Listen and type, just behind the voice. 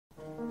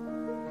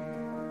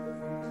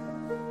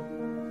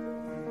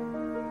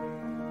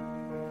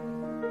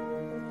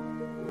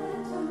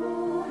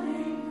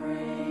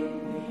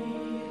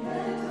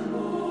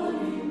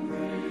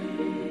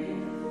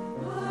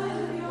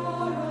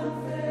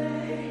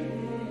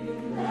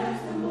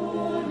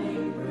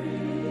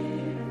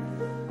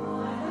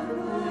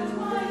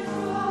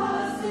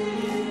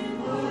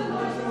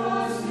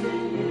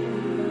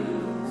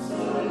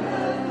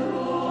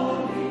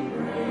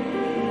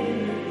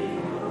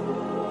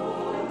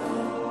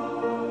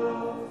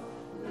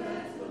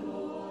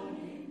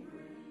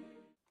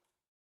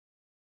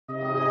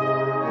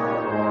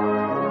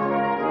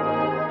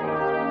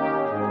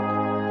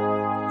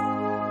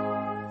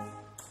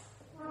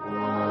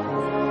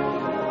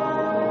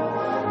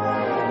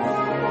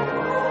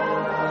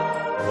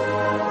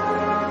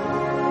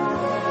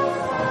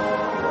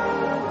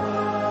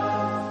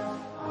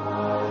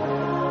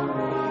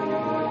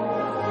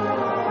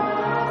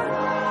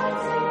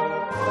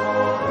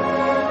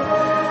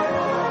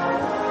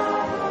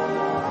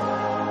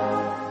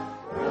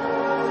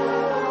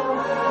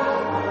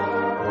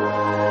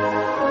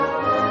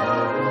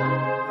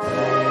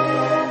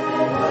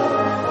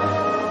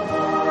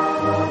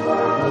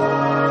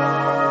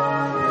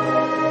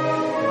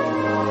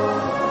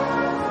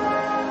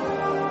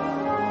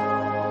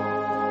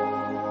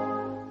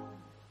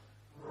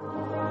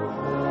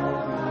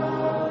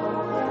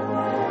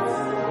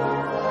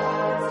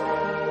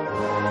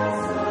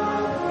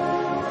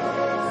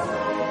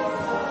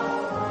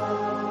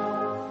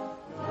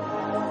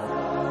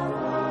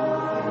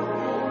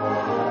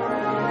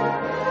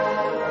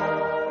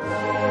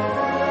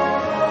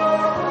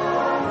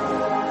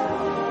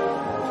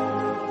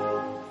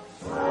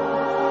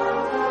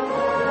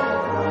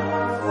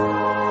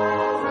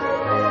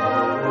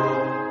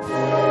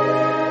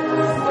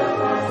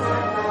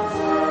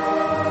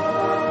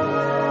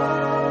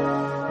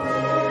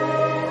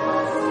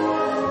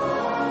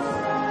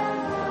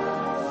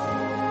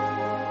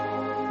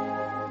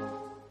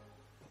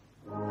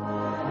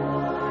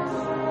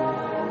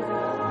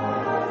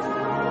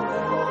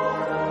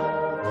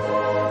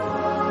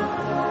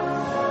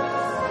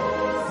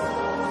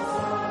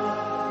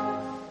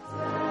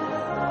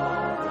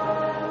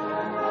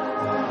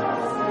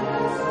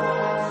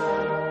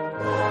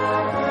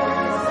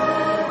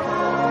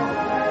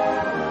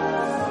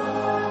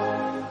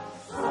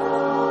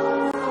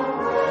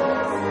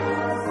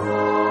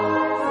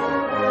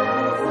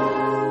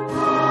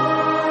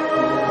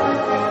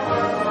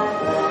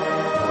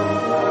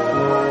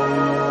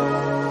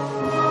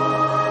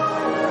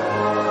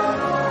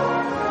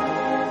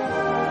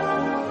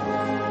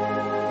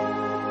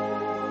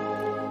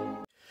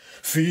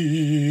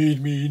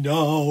Feed me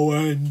now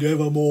and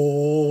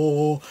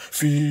evermore.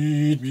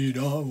 Feed me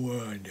now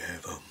and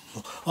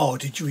evermore. Oh,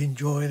 did you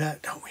enjoy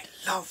that? Don't we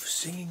love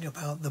singing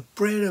about the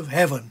bread of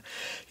heaven?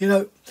 You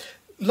know,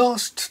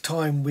 last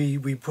time we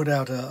put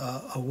out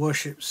a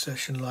worship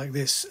session like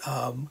this,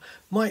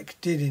 Mike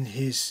did in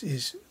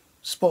his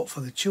spot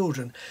for the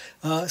children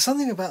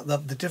something about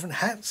the different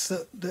hats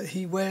that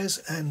he wears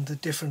and the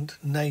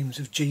different names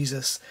of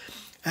Jesus.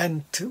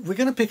 And we're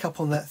going to pick up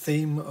on that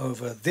theme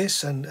over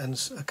this and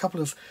a couple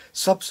of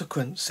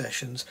subsequent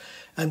sessions.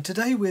 And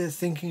today we're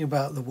thinking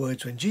about the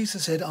words when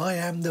Jesus said, "I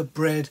am the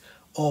bread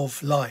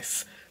of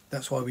life."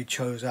 That's why we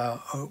chose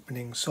our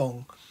opening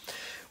song.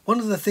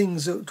 One of the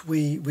things that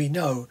we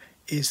know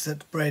is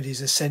that bread is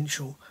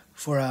essential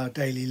for our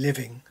daily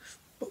living.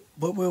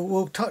 But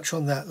we'll touch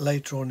on that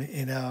later on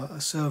in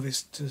our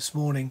service this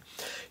morning.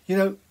 You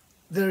know,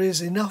 there is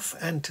enough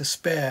and to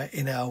spare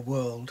in our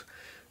world.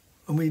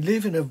 And we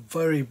live in a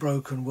very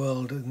broken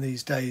world in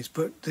these days,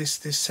 but this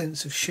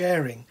sense of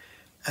sharing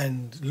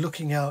and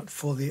looking out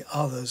for the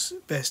other's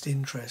best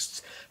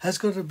interests has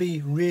got to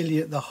be really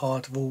at the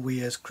heart of all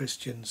we as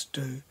Christians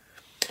do.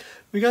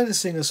 We're going to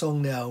sing a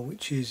song now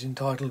which is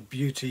entitled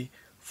Beauty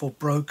for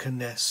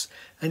Brokenness,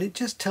 and it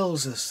just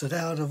tells us that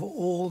out of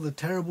all the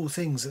terrible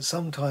things that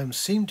sometimes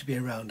seem to be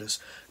around us,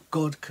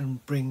 God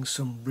can bring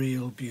some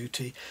real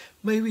beauty.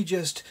 May we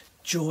just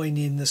join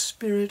in the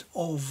spirit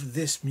of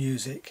this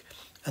music,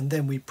 and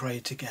then we pray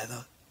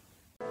together.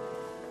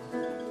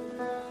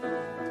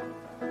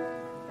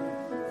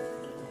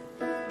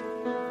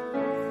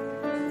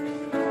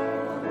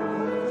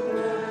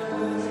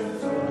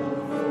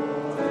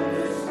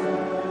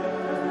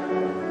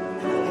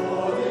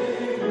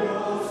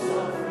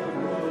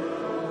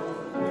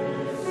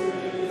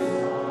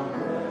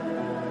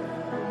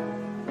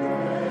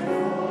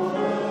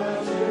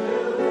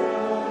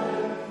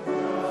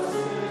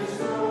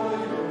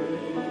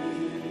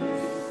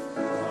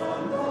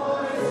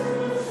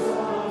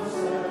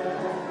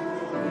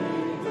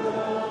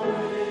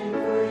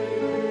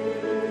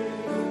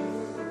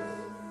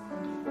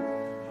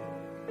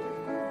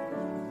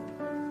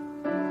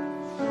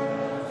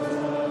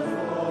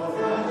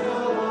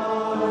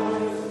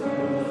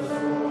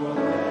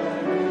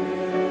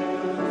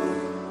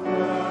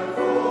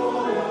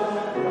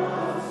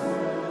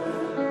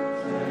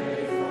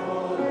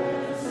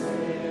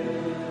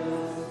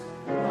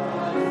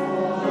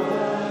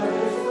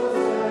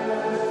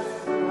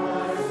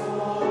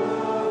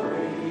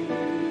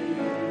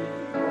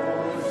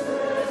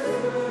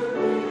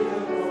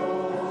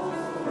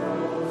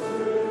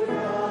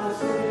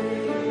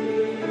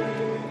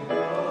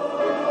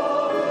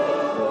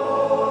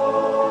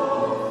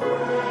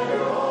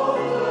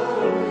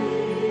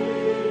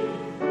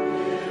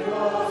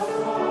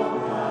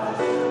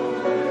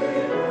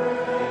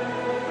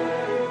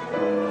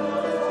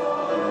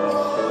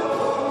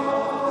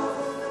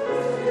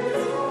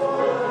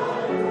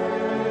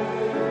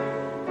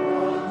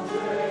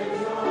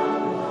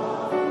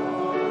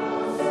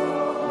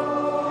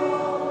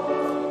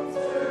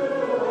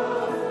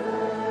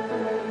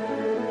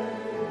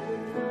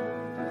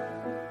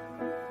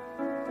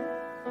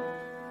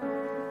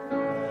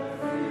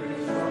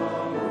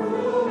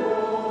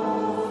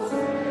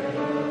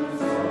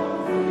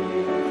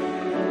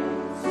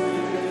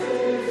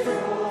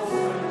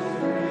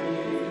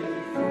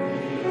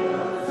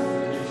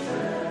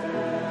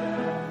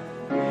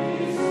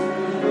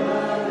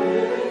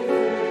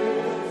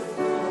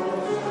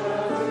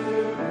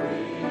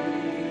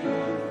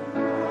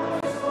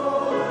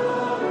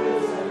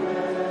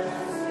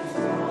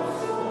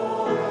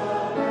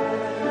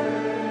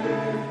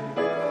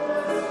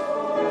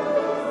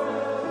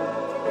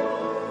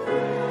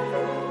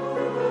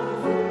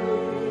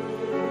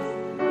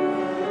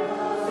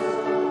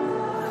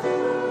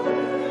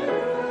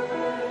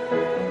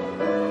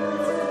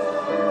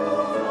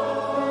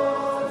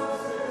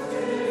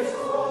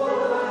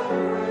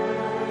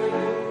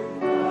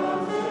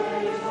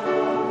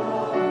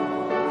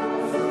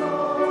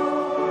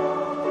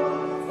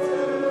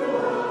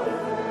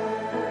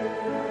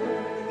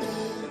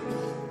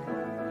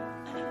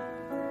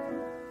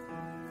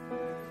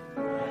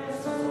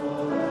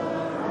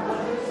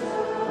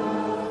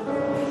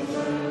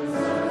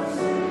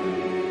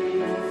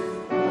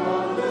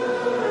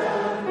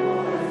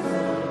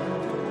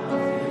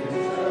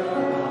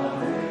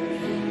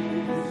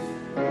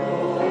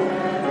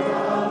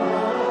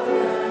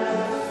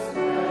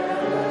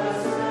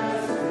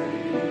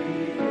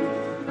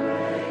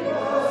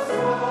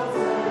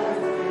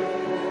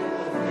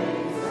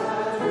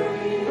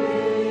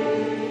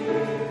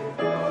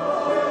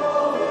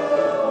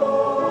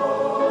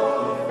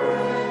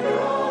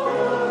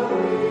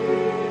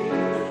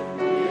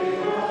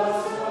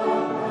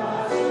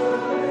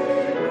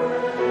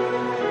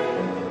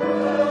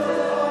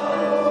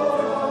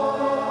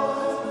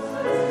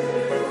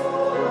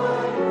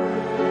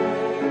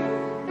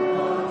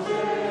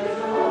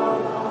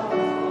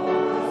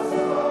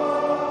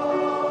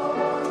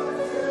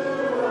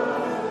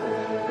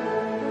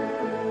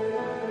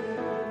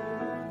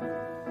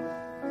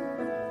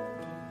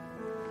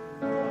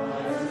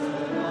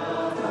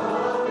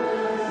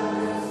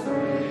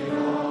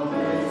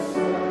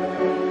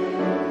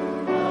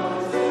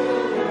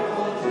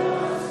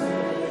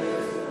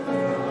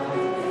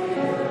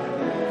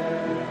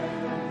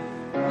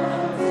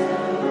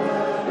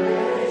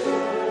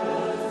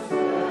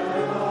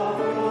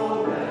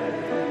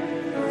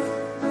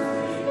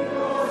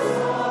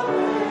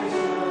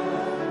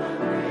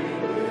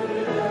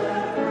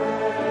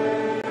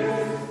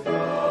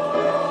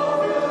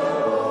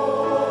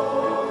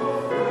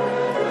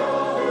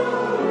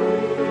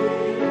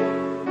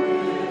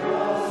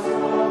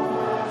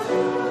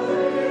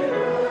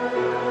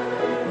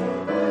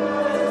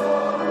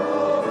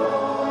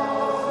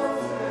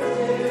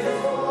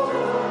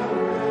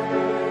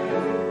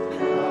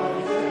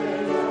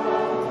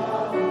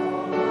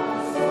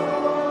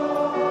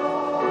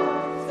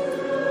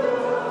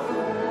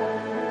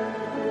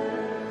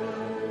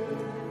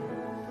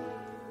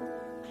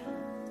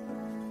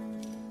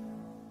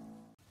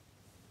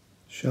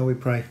 Shall we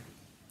pray?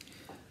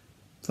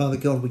 Father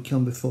God, we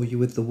come before you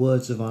with the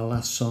words of our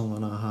last song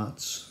on our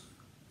hearts.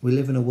 We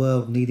live in a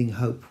world needing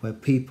hope, where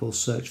people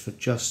search for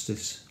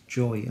justice,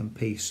 joy and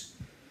peace,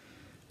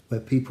 where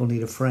people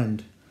need a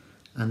friend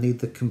and need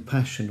the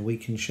compassion we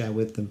can share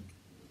with them.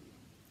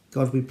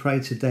 God, we pray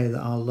today that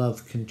our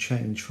love can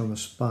change from a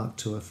spark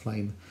to a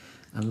flame,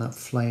 and that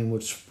flame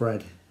would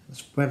spread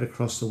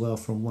across the world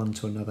from one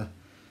to another.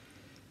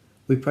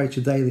 We pray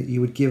today that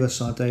you would give us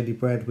our daily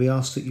bread. We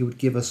ask that you would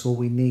give us all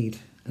we need,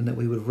 and that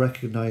we would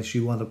recognise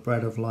you are the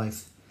bread of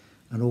life,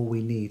 and all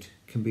we need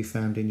can be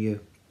found in you.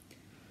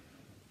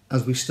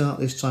 As we start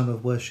this time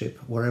of worship,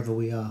 wherever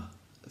we are,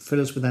 fill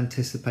us with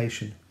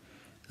anticipation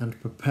and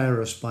prepare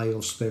us by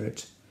your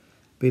Spirit.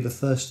 Be the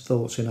first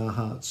thoughts in our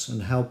hearts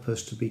and help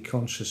us to be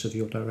conscious of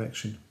your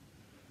direction.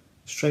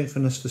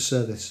 Strengthen us for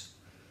service.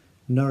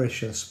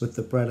 Nourish us with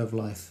the bread of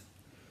life.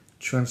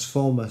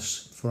 Transform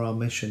us for our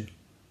mission.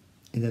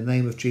 In the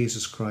name of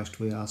Jesus Christ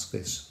we ask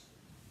this.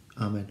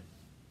 Amen.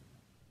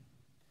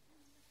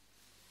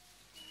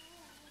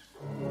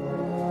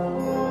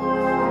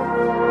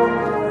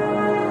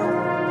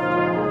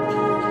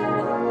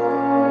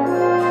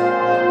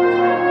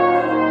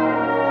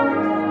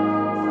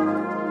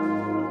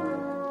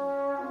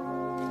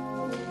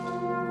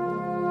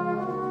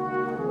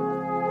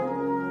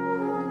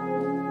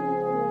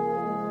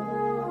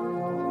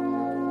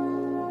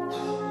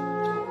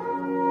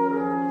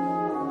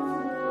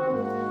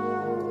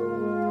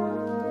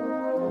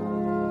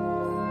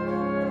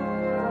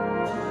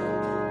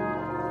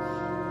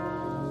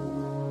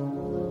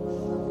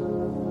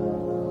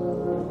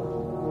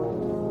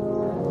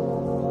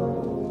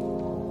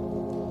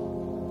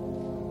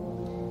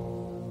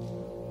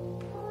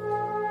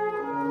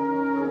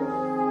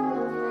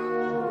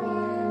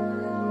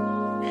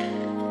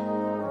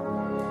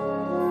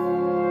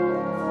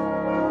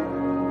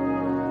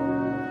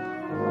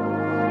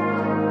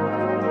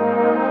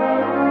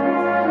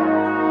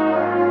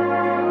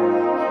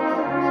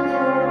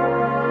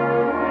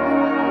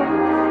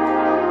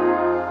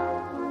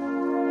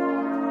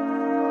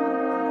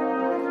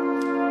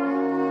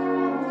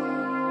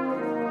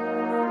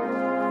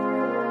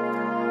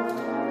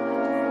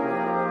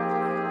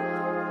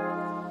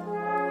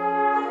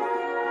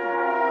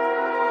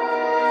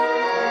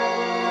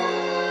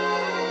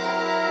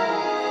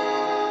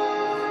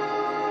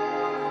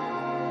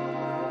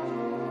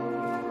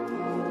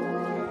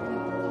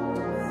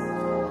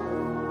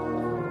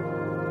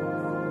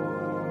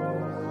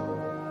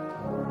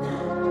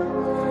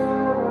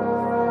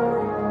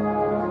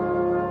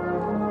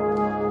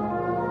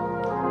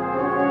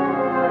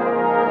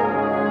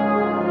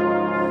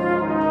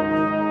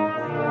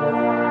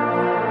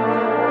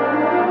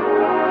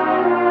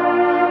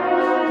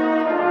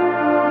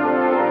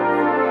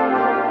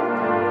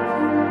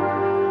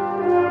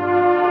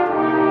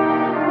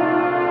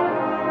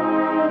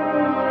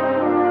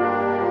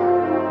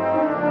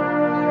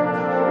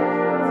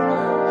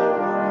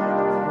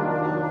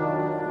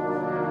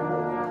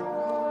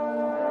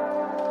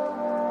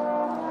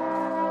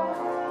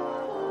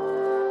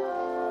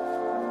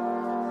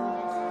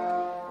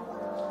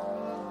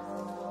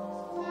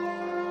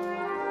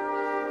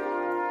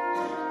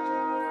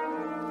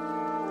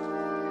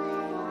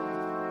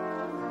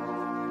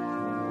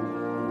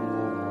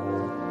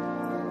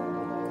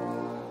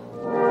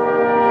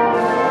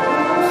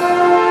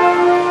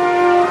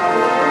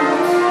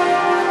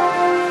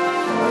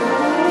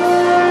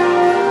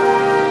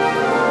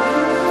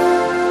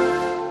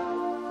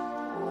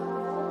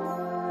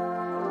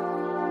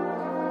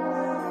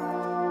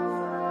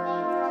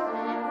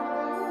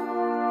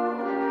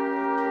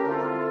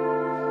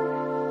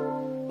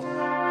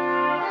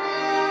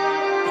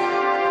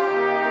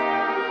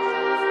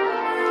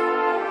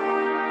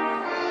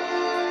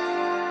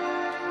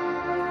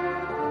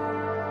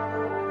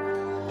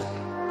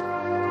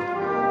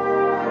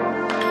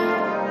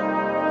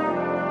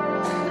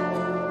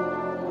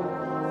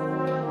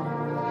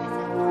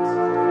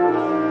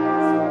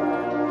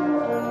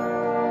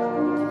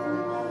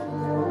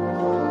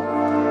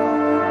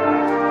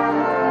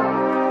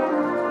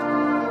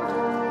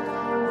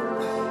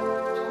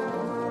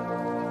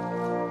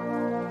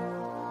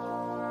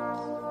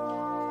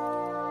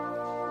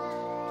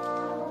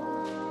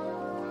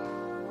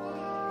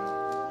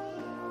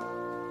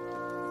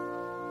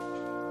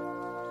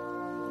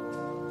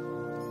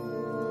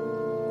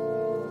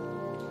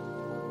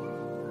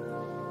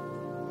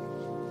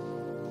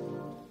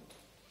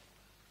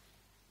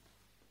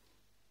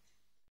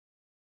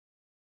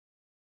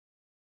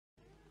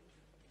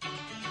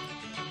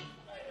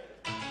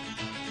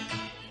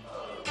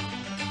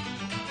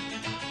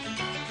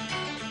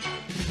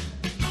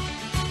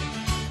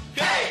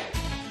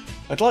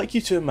 I'd like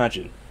you to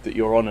imagine that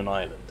you're on an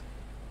island.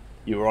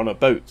 You were on a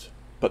boat,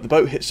 but the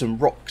boat hit some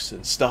rocks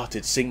and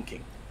started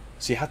sinking,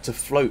 so you had to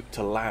float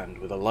to land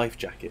with a life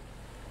jacket.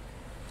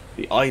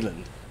 The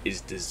island is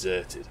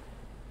deserted.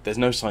 There's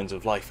no signs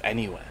of life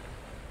anywhere.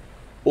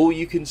 All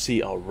you can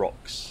see are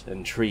rocks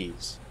and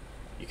trees.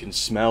 You can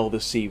smell the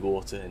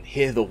seawater and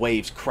hear the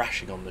waves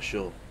crashing on the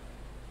shore.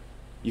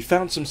 You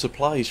found some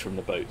supplies from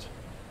the boat,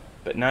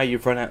 but now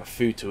you've run out of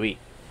food to eat,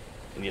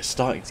 and you're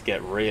starting to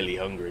get really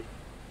hungry.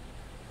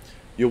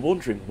 You're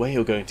wondering where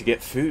you're going to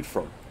get food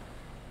from.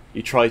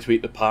 You try to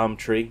eat the palm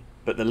tree,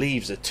 but the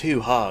leaves are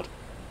too hard.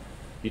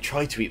 You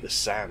try to eat the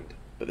sand,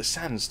 but the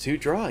sand's too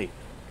dry.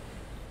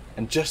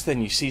 And just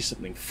then you see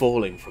something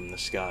falling from the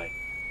sky.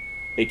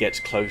 It gets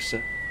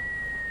closer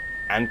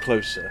and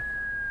closer,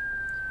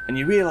 and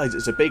you realise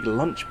it's a big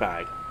lunch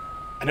bag,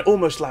 and it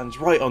almost lands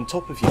right on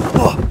top of you.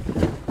 Oh!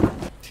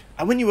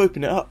 And when you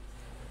open it up,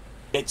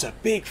 it's a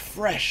big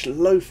fresh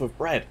loaf of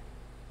bread.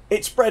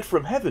 It's bread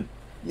from heaven.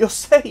 You're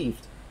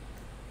saved.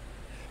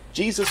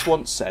 Jesus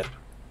once said,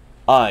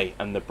 "I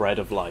am the bread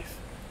of life."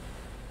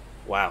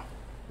 Wow,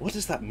 what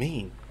does that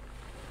mean?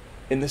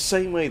 In the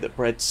same way that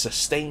bread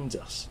sustains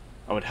us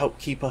and would help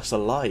keep us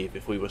alive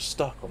if we were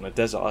stuck on a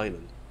desert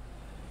island,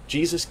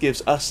 Jesus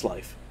gives us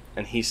life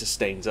and he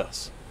sustains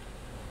us.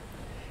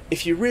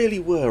 If you really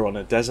were on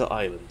a desert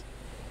island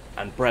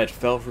and bread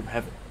fell from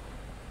heaven,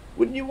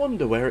 wouldn't you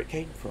wonder where it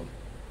came from?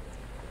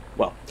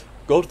 Well,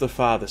 God the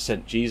Father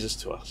sent Jesus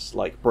to us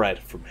like bread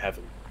from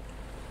heaven.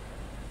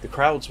 The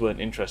crowds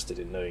weren't interested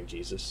in knowing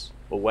Jesus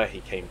or where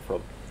he came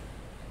from.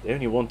 They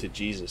only wanted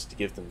Jesus to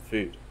give them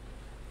food.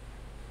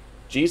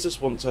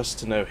 Jesus wants us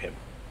to know him,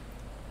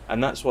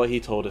 and that's why he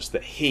told us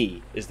that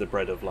he is the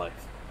bread of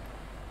life.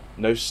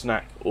 No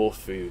snack or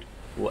food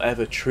will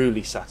ever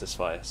truly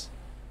satisfy us,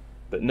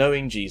 but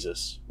knowing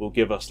Jesus will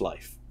give us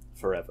life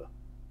forever.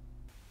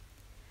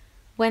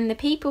 When the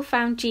people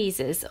found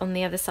Jesus on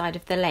the other side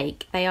of the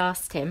lake, they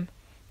asked him,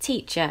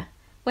 "Teacher,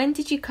 when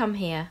did you come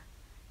here?"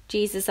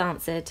 Jesus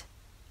answered,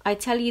 "I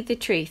tell you the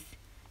truth.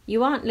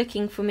 You aren't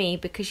looking for me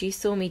because you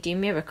saw me do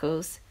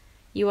miracles.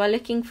 You are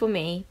looking for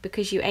me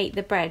because you ate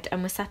the bread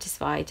and were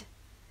satisfied.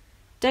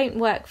 Don't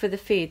work for the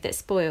food that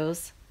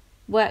spoils.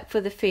 Work for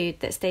the food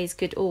that stays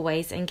good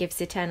always and gives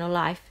eternal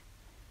life.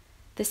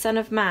 The Son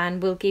of Man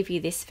will give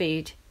you this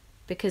food,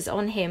 because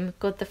on him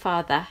God the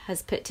Father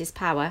has put his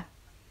power."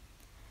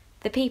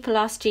 The people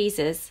asked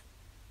Jesus,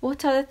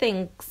 "What are the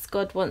things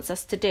God wants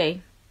us to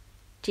do?"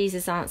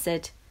 Jesus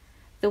answered,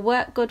 "The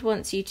work God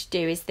wants you to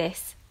do is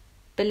this: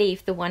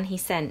 believe the one he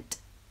sent."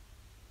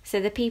 So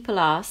the people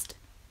asked,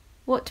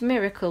 "What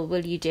miracle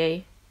will you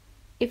do?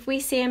 If we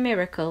see a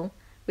miracle,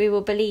 we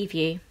will believe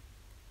you.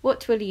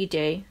 What will you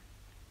do?"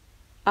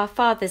 "Our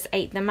fathers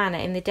ate the manna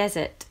in the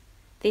desert.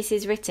 This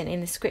is written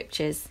in the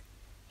scriptures.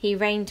 He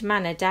rained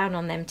manna down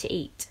on them to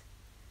eat."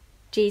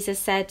 Jesus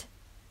said,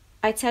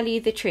 "I tell you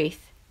the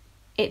truth.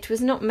 It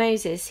was not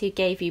Moses who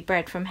gave you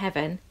bread from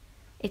heaven.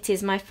 It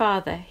is my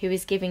Father who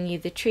is giving you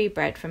the true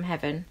bread from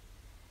heaven.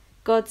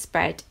 God's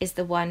bread is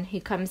the one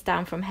who comes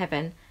down from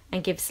heaven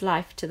and gives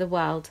life to the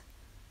world."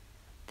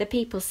 The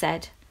people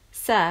said,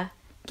 "Sir,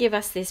 give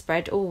us this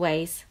bread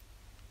always."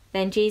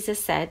 Then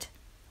Jesus said,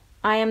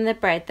 "I am the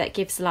bread that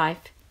gives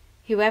life.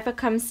 Whoever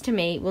comes to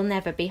me will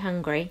never be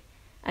hungry,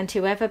 and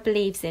whoever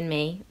believes in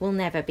me will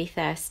never be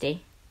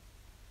thirsty."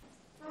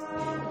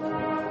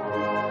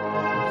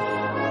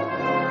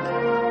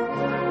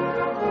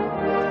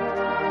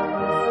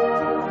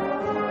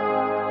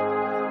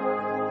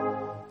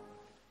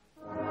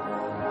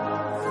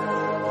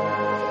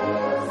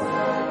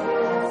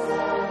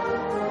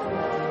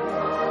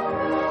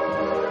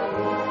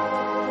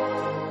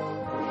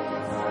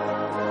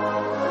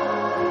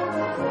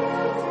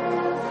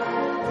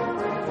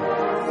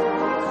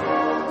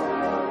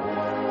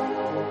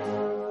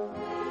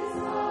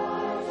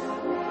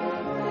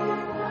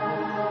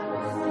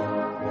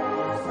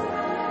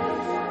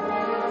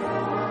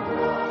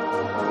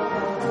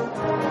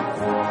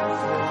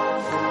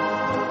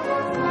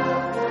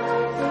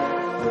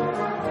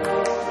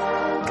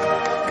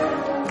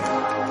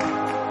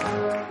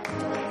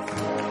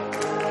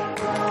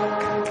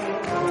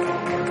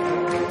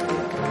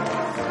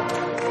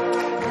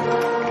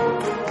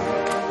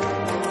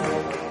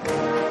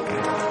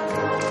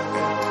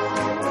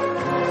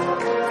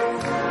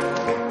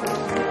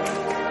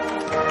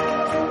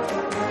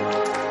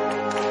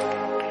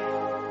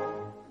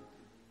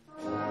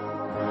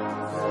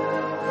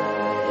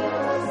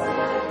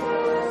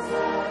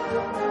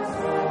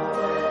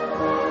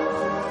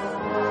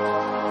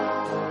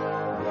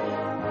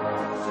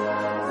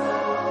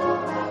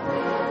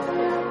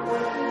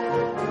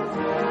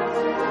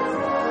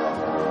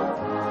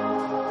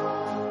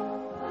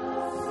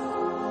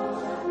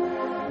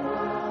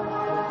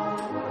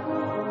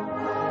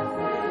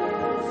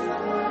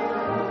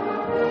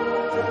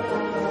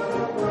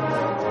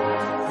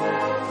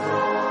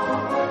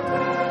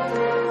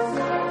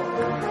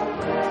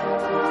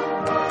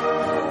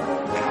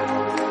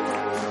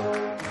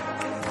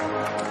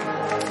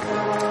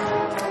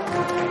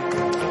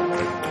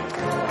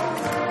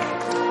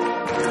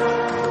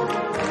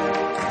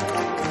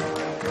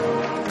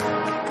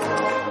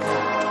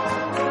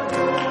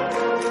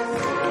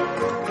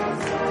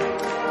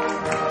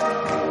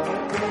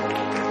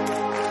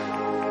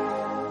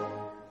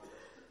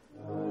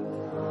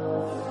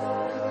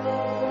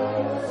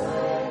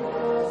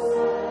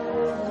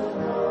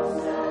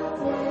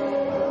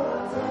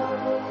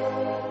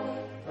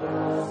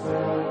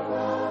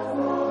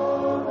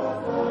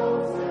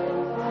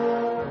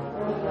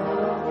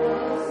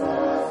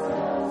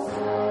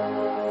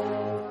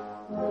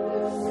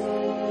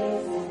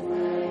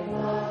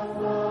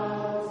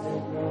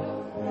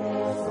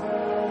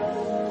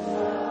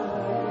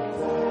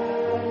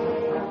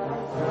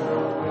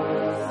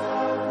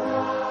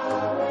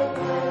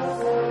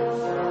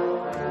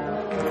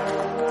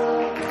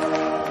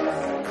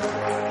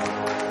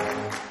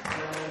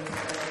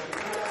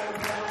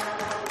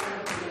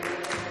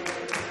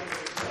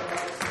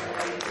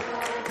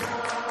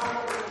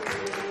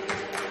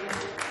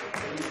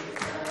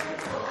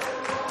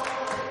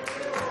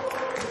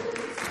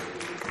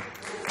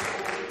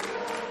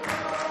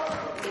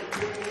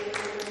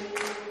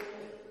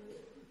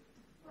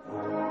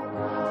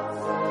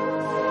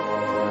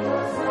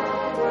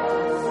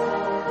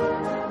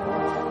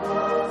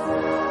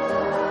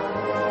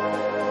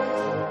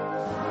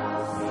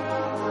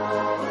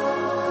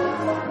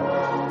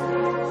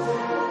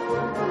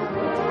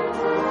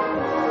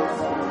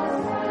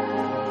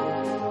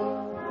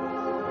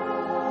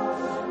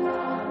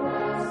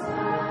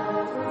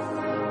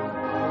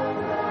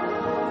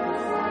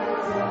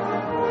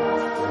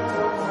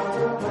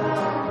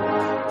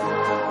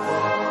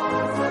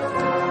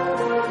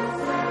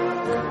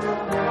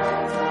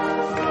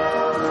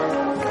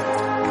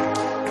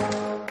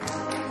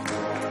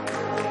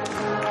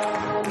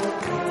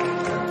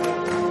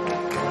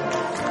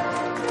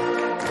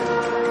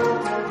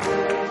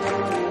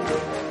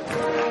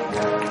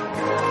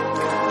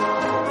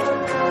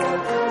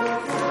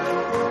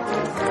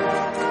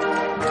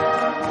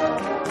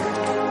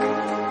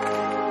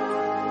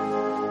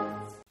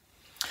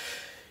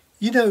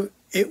 You know,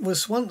 it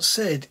was once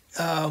said,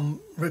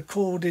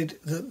 recorded,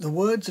 the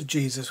words of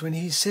Jesus when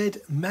he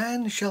said,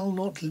 "Man shall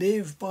not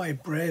live by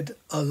bread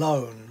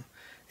alone."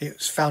 It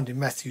was found in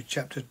Matthew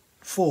chapter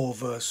 4,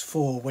 verse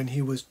 4, when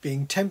he was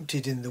being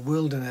tempted in the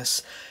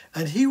wilderness.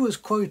 And he was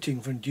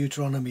quoting from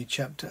Deuteronomy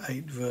chapter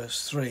 8,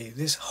 verse 3.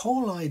 This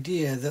whole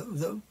idea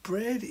that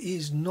bread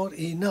is not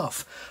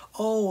enough.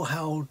 Oh,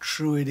 how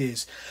true it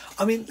is.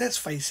 I mean, let's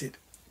face it.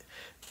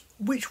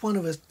 Which one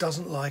of us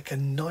doesn't like a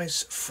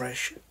nice,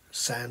 fresh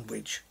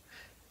sandwich?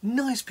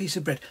 Nice piece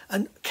of bread.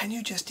 And can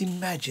you just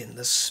imagine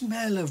the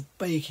smell of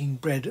baking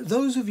bread?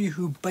 Those of you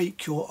who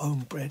bake your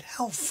own bread,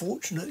 how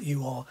fortunate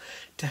you are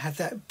to have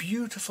that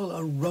beautiful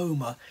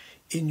aroma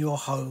in your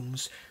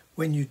homes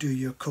when you do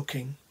your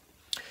cooking.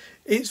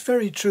 It's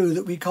very true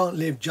that we can't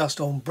live just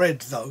on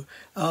bread, though.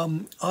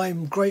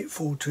 I'm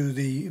grateful to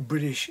the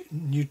British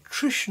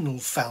Nutritional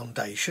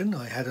Foundation.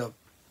 I had a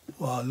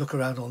look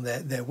around on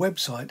their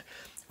website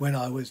when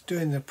I was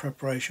doing the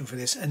preparation for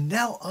this, and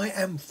now I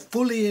am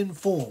fully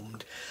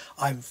informed.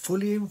 I'm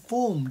fully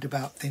informed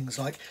about things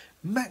like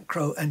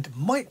macro and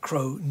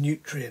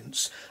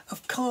micronutrients,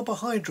 of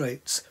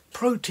carbohydrates,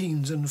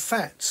 proteins and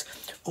fats,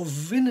 of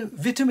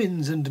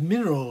vitamins and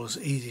minerals,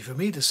 easy for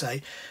me to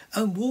say,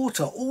 and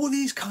water, all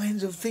these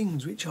kinds of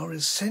things which are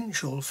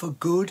essential for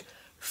good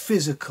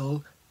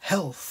physical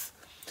health.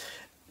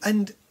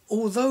 And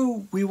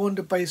although we want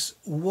to base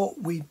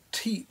what we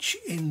teach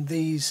in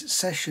these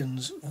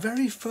sessions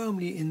very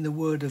firmly in the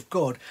Word of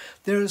God,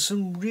 there are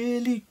some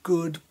really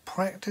good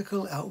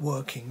practical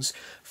outworkings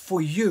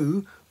for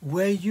you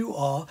where you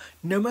are,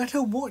 no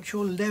matter what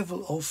your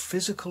level of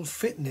physical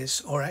fitness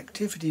or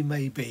activity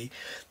may be.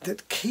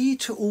 That key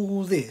to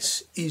all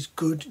this is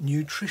good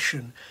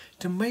nutrition,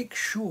 to make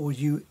sure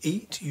you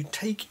eat, you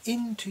take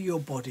into your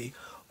body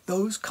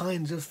those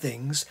kinds of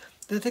things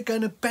that are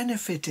going to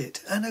benefit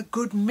it, and a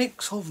good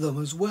mix of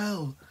them as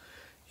well.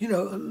 You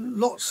know,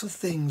 lots of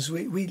things.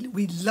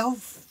 We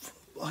love,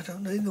 I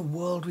don't know, in the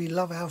world, we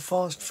love our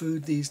fast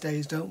food these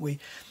days, don't we?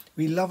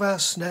 We love our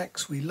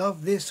snacks, we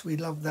love this, we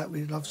love that,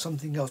 we love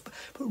something else.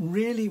 But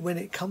really, when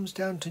it comes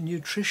down to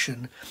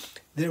nutrition,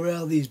 there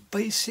are these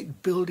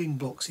basic building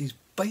blocks, these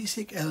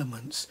basic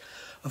elements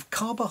of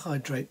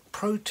carbohydrate,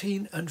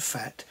 protein and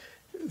fat,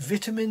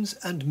 vitamins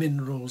and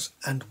minerals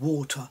and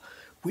water,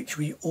 which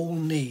we all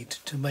need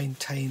to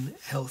maintain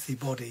a healthy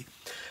body.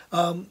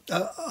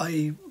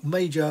 A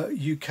major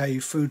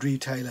UK food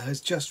retailer has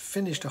just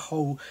finished a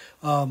whole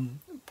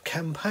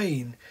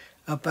campaign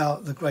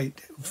about the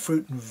great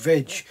fruit and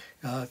veg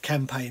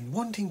campaign,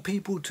 wanting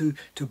people to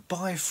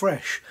buy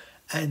fresh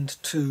and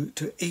to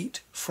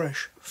eat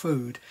fresh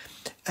food.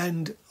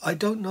 And I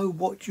don't know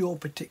what your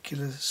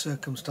particular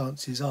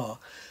circumstances are,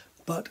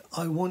 but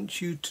I want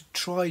you to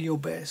try your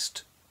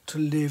best to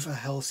live a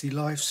healthy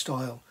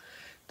lifestyle.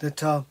 That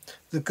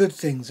the good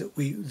things that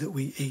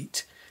we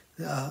eat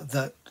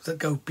that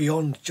go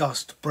beyond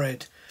just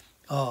bread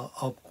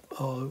are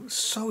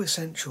so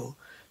essential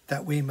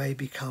that we may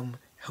become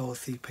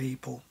healthy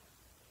people.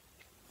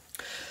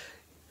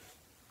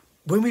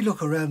 When we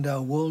look around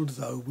our world,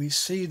 though, we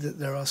see that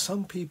there are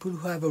some people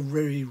who have a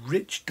very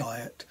rich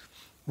diet,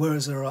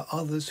 whereas there are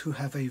others who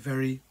have a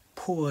very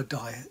poor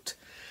diet.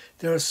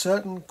 There are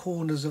certain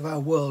corners of our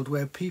world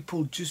where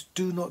people just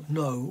do not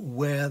know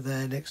where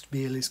their next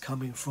meal is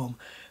coming from,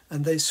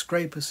 and they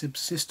scrape a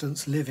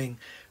subsistence living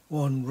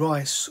on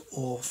rice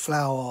or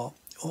flour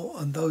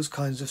and those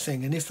kinds of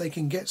things. And if they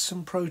can get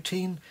some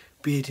protein,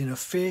 be it in a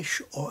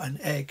fish or an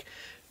egg,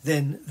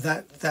 then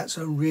that's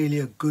really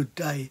a good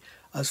day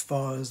as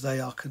far as they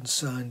are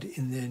concerned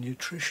in their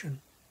nutrition.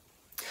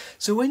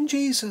 So when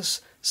Jesus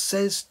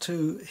says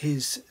to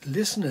his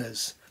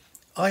listeners,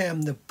 "I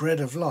am the bread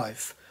of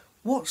life,"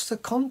 what's the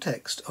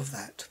context of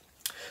that?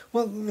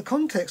 Well, the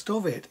context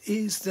of it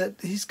is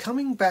that he's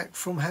coming back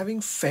from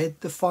having fed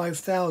the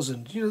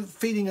 5,000. You know, the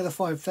feeding of the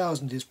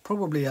 5,000 is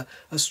probably a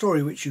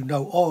story which you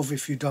know of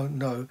if you don't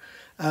know.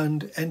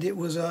 And it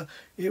was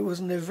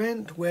an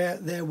event where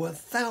there were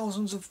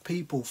thousands of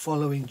people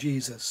following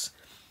Jesus.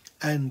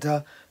 And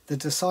the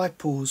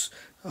disciples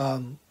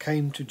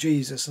came to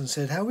Jesus and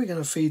said, "How are we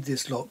going to feed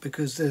this lot?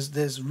 Because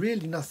there's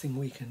really nothing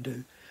we can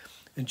do."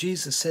 And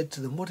Jesus said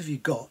to them, "What have you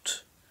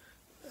got?"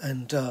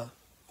 And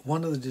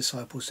one of the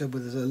disciples said,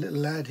 "Well, there's a little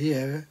lad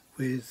here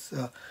with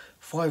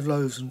 5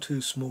 loaves and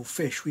 2 small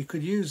fish. We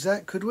could use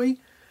that, could we?"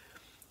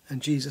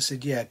 And Jesus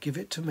said, "Yeah, give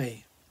it to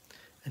me."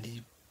 And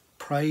he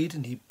prayed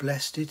and he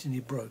blessed it and he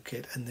broke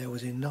it, and there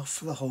was enough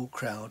for the whole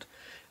crowd,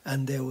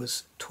 and there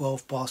was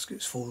 12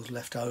 baskets full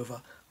left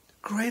over.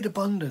 Great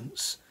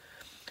abundance.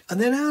 And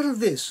then out of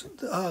this,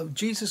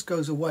 Jesus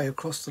goes away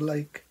across the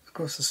lake,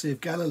 across the Sea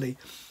of Galilee,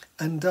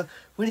 and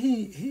when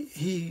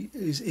he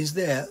is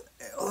there,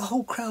 the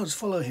whole crowds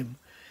follow him.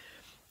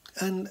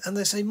 And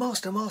they say,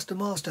 "Master, Master,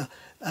 Master."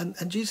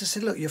 And Jesus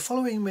said, "Look, you're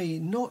following me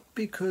not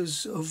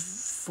because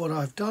of what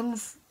I've done,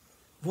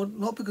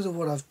 not because of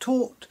what I've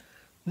taught,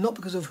 not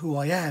because of who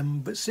I am,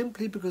 but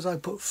simply because I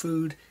put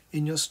food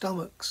in your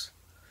stomachs."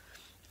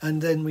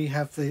 And then we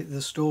have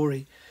the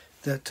story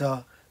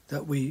that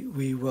that we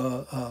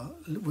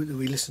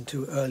listened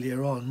to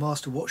earlier on.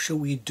 Master, what shall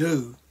we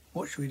do?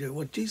 What shall we do?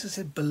 Well, Jesus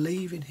said,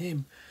 believe in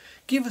him.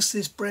 Give us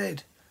this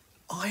bread.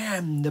 I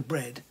am the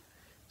bread,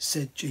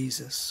 said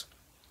Jesus.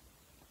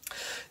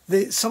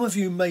 Some of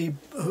you may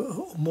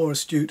more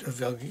astute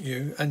of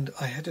you, and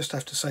I just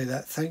have to say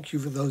that. Thank you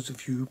for those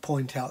of you who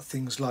point out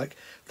things like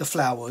the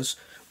flowers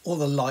or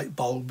the light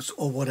bulbs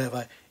or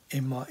whatever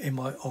in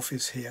my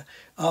office here.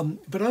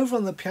 But over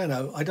on the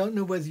piano, I don't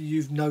know whether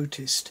you've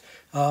noticed.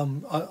 Let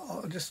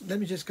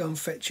me just go and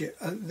fetch it.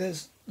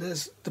 There's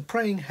the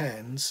praying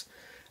hands,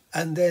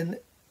 and then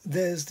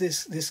there's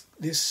this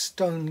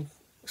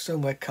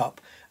stoneware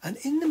cup, and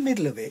in the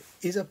middle of it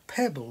is a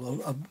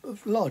pebble, a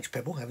large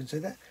pebble. Having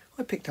said that,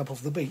 I picked up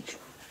off the beach.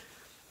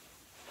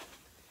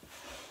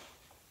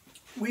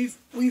 We've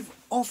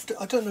often,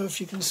 I don't know if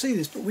you can see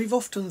this, but we've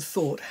often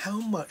thought how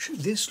much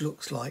this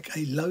looks like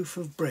a loaf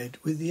of bread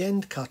with the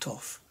end cut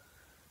off.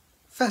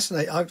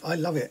 Fascinating. I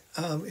love it.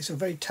 It's a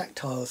very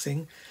tactile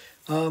thing,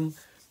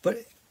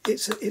 but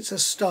it's a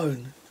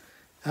stone,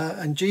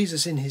 and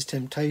Jesus in his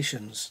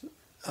temptations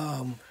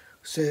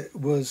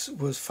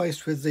was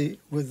faced with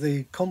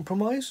the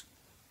compromise.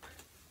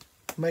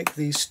 Make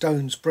these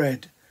stones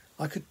bread.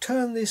 I could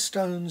turn these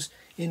stones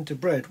into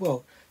bread.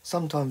 Well,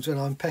 sometimes when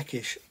I'm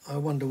peckish, I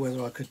wonder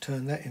whether I could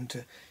turn that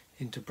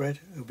into bread.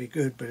 It would be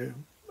good, but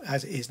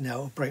as it is now,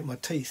 it'll break my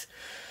teeth.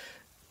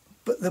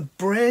 But the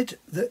bread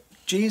that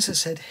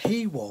Jesus said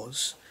he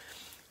was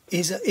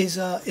is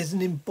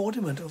an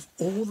embodiment of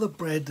all the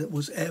bread that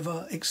was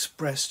ever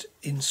expressed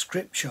in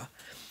Scripture.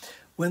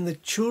 When the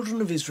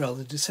children of Israel,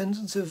 the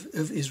descendants of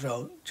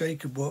Israel,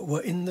 Jacob,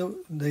 were in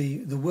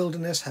the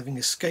wilderness, having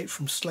escaped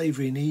from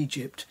slavery in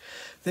Egypt,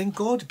 then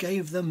God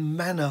gave them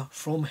manna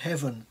from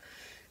heaven,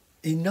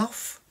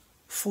 enough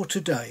for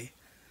today.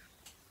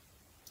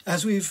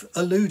 As we've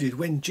alluded,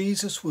 when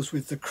Jesus was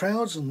with the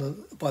crowds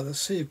by the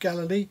Sea of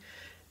Galilee,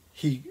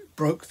 he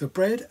broke the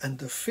bread and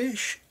the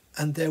fish,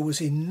 and there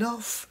was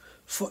enough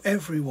for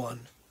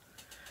everyone.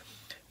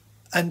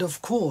 And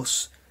of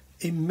course,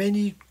 in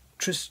many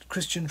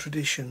Christian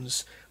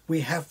traditions,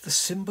 we have the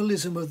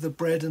symbolism of the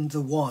bread and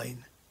the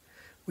wine,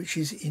 which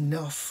is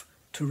enough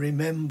to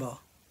remember,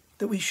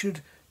 that we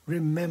should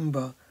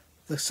remember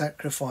the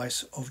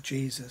sacrifice of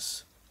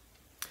Jesus.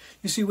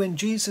 You see, when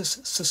Jesus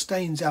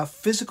sustains our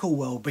physical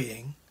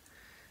well-being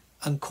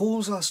and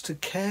calls us to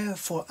care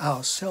for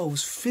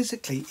ourselves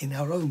physically in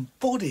our own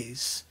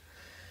bodies,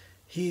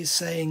 he is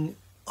saying,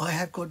 I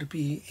have got to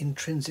be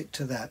intrinsic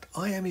to that.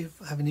 I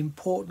have an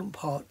important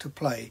part to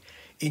play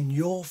in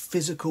your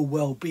physical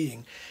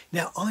well-being.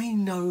 Now, I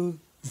know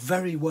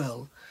very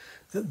well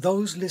that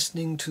those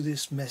listening to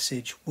this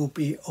message will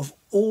be of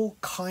all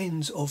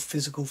kinds of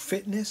physical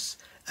fitness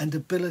and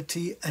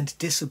ability and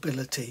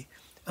disability,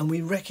 and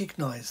we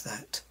recognise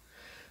that.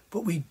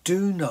 But we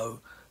do know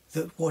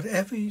that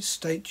whatever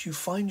state you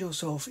find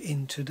yourself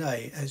in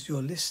today, as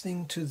you're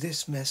listening to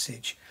this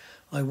message,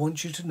 I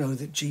want you to know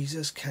that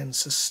Jesus can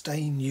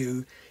sustain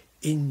you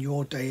in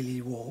your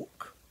daily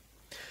walk.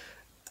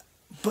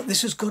 But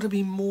this has got to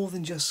be more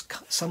than just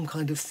some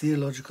kind of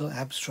theological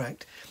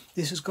abstract.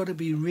 This has got to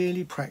be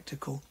really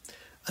practical.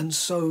 And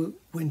so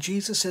when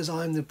Jesus says,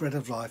 I am the bread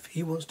of life,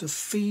 he wants to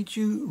feed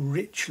you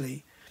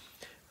richly.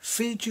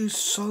 Feed you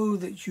so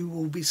that you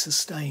will be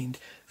sustained.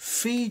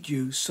 Feed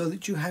you so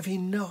that you have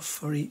enough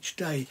for each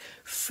day.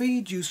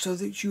 Feed you so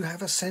that you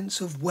have a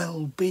sense of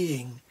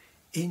well-being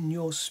in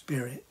your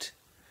spirit.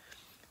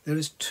 There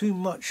is too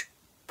much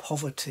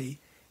poverty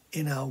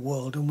in our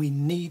world, and we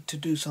need to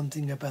do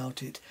something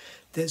about it.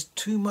 There's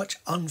too much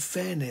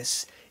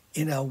unfairness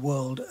in our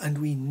world, and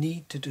we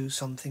need to do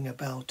something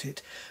about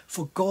it.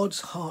 For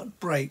God's heart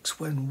breaks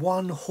when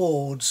one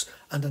hoards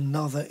and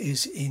another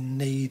is in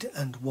need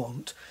and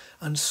want.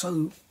 And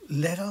so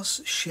let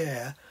us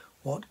share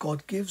what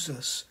God gives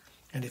us.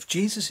 And if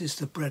Jesus is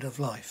the bread of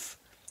life,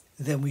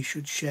 then we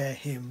should share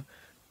him,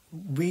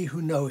 we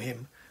who know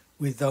him,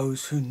 with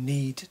those who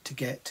need to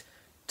get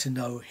to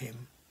know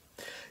him.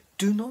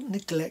 Do not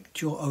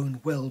neglect your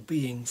own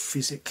well-being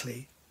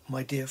physically,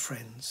 my dear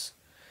friends.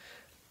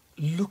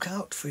 Look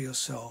out for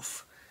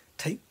yourself.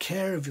 Take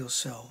care of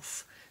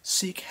yourself.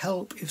 Seek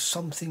help if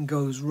something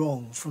goes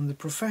wrong from the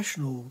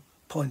professional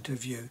point of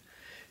view.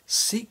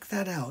 Seek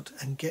that out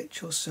and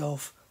get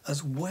yourself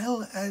as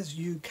well as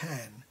you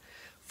can,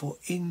 for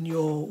in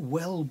your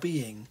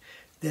well-being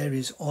there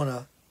is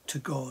honour to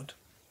God.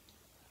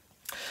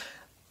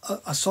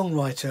 A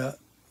songwriter,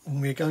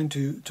 when we're going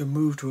to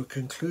move to a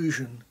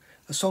conclusion,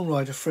 a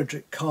songwriter,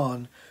 Frederick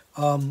Kahn,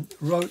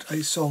 wrote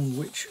a song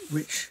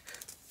which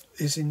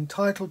is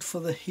entitled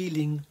For the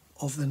Healing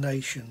of the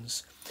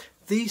Nations.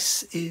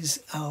 This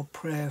is our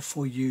prayer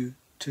for you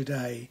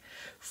today.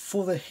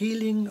 For the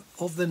healing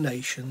of the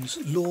nations,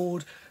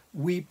 Lord,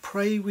 we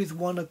pray with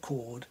one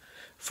accord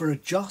for a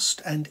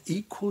just and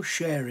equal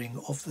sharing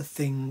of the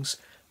things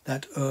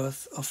that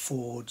earth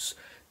affords.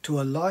 To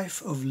a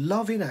life of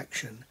love in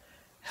action,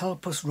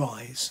 help us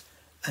rise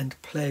and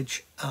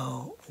pledge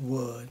our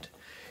word.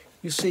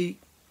 You see,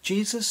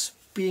 Jesus,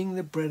 being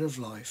the bread of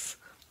life,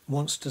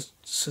 wants to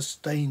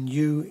sustain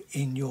you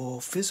in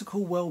your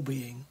physical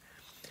well-being,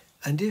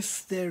 and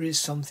if there is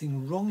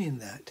something wrong in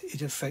that,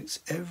 it affects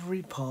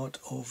every part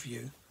of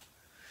you.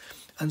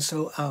 And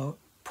so our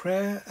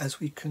prayer as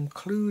we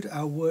conclude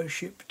our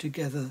worship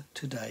together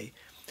today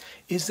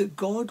is that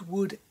God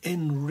would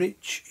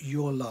enrich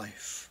your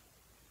life,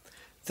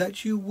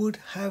 that you would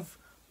have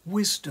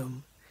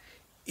wisdom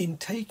in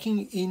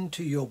taking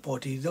into your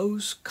body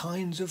those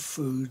kinds of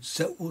foods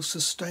that will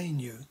sustain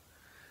you,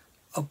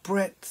 a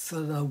breadth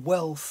and a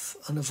wealth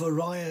and a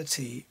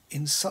variety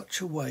in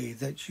such a way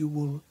that you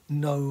will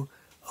know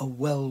a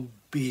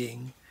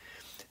well-being,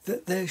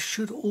 that there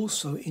should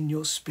also in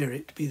your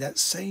spirit be that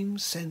same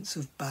sense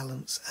of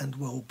balance and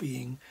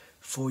well-being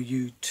for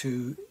you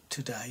too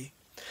today.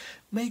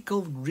 May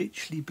God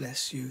richly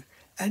bless you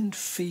and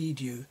feed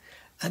you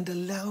and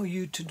allow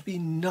you to be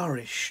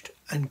nourished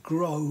and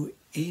grow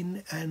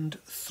in and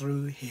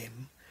through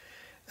him.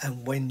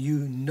 And when you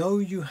know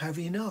you have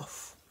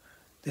enough,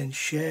 then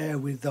share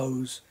with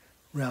those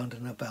round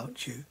and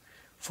about you,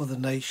 for the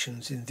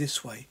nations in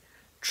this way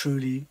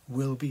truly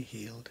will be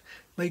healed.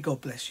 May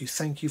God bless you.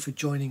 Thank you for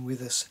joining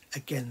with us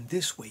again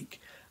this week,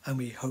 and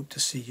we hope to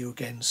see you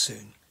again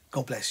soon.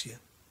 God bless you.